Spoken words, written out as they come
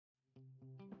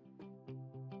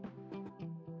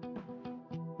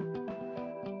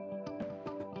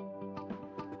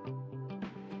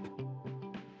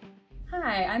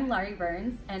Hi, I'm Laurie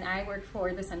Burns, and I work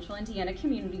for the Central Indiana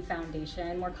Community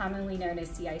Foundation, more commonly known as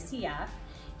CICF.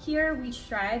 Here, we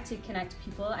strive to connect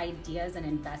people, ideas, and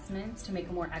investments to make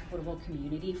a more equitable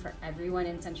community for everyone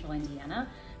in Central Indiana,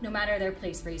 no matter their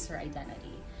place, race, or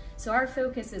identity. So our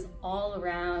focus is all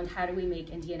around how do we make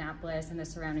Indianapolis and the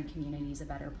surrounding communities a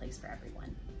better place for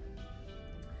everyone.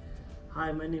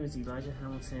 Hi, my name is Elijah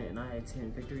Hamilton, and I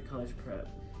attend Victory College Prep.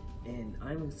 And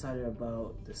I'm excited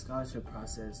about the scholarship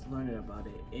process, learning about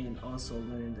it, and also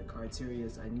learning the criteria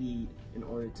I need in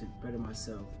order to better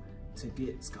myself to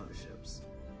get scholarships.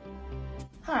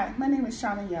 Hi, my name is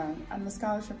Shauna Young. I'm the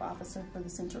Scholarship Officer for the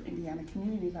Central Indiana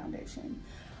Community Foundation.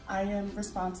 I am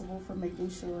responsible for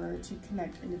making sure to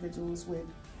connect individuals with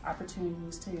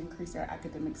opportunities to increase their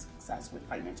academic success with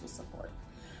financial support.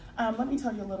 Let me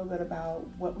tell you a little bit about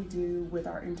what we do with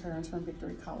our interns from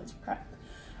Victory College Prep.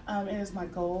 It is my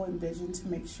goal and vision to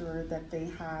make sure that they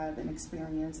have an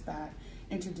experience that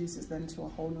introduces them to a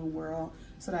whole new world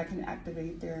so that I can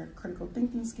activate their critical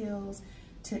thinking skills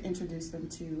to introduce them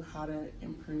to how to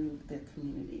improve their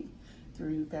community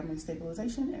through family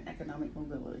stabilization and economic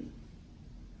mobility.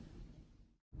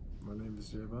 My name is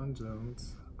Javon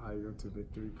Jones. I go to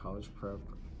Victory College Prep,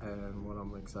 and what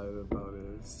I'm excited about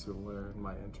is to learn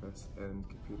my interest in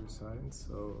computer science.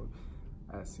 So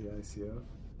at CICF,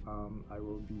 I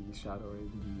will be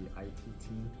shadowing the IT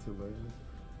team to learn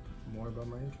more about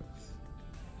my interests.